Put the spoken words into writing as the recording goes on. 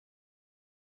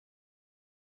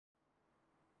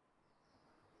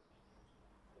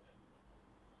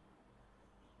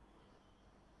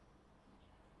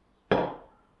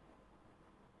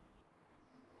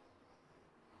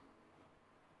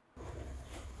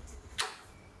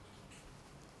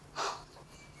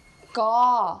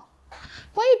God!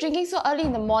 Why are you drinking so early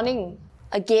in the morning?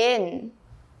 Again?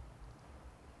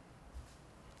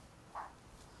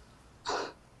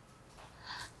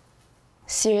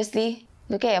 Seriously?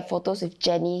 Look at your photos with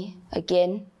Jenny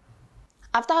again?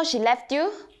 After how she left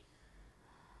you?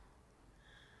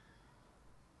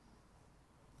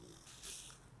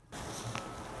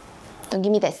 Don't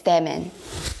give me that stare, man.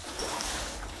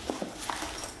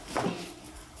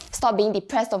 Stop being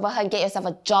depressed over her and get yourself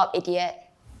a job, idiot.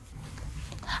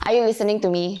 Are you listening to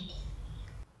me?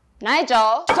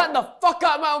 Nigel! Shut the fuck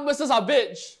up, my own business, a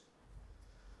bitch!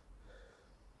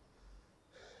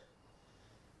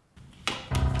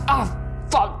 Ah,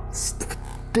 fuck! Stupid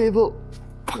table.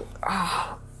 Fuck.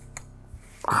 Ah.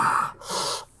 Ah.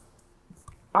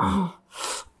 Ah.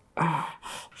 Ah.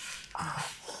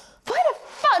 Why the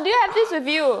fuck do you have this with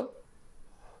you?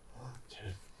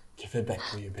 Give it back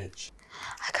to me, you bitch.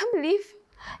 I can't believe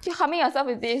you're harming yourself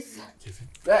with this. Give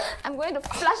it back. I'm going to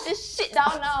flush this shit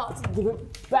down now. Give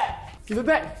it back. Give it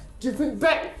back. Give it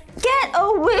back. Get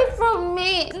away from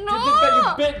me. No. Give it back,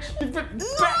 you bitch. Give it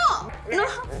back. No.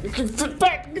 Give it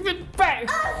back. Give it back.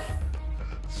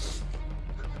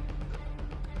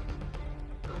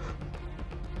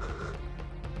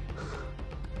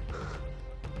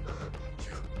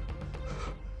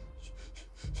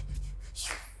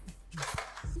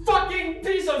 Fucking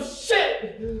piece of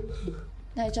shit!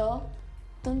 Nigel,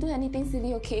 don't do anything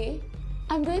silly, okay?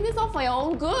 I'm doing this all for your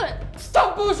own good.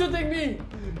 Stop bullshitting me!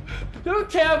 You don't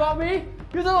care about me?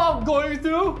 You know what I'm going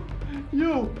through?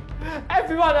 You,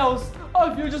 everyone else,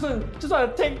 all of you just want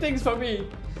to take things from me.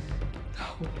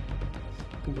 What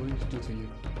I'm going to do to you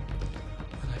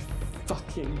when I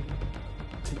fucking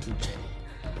did to Jenny.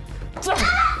 No.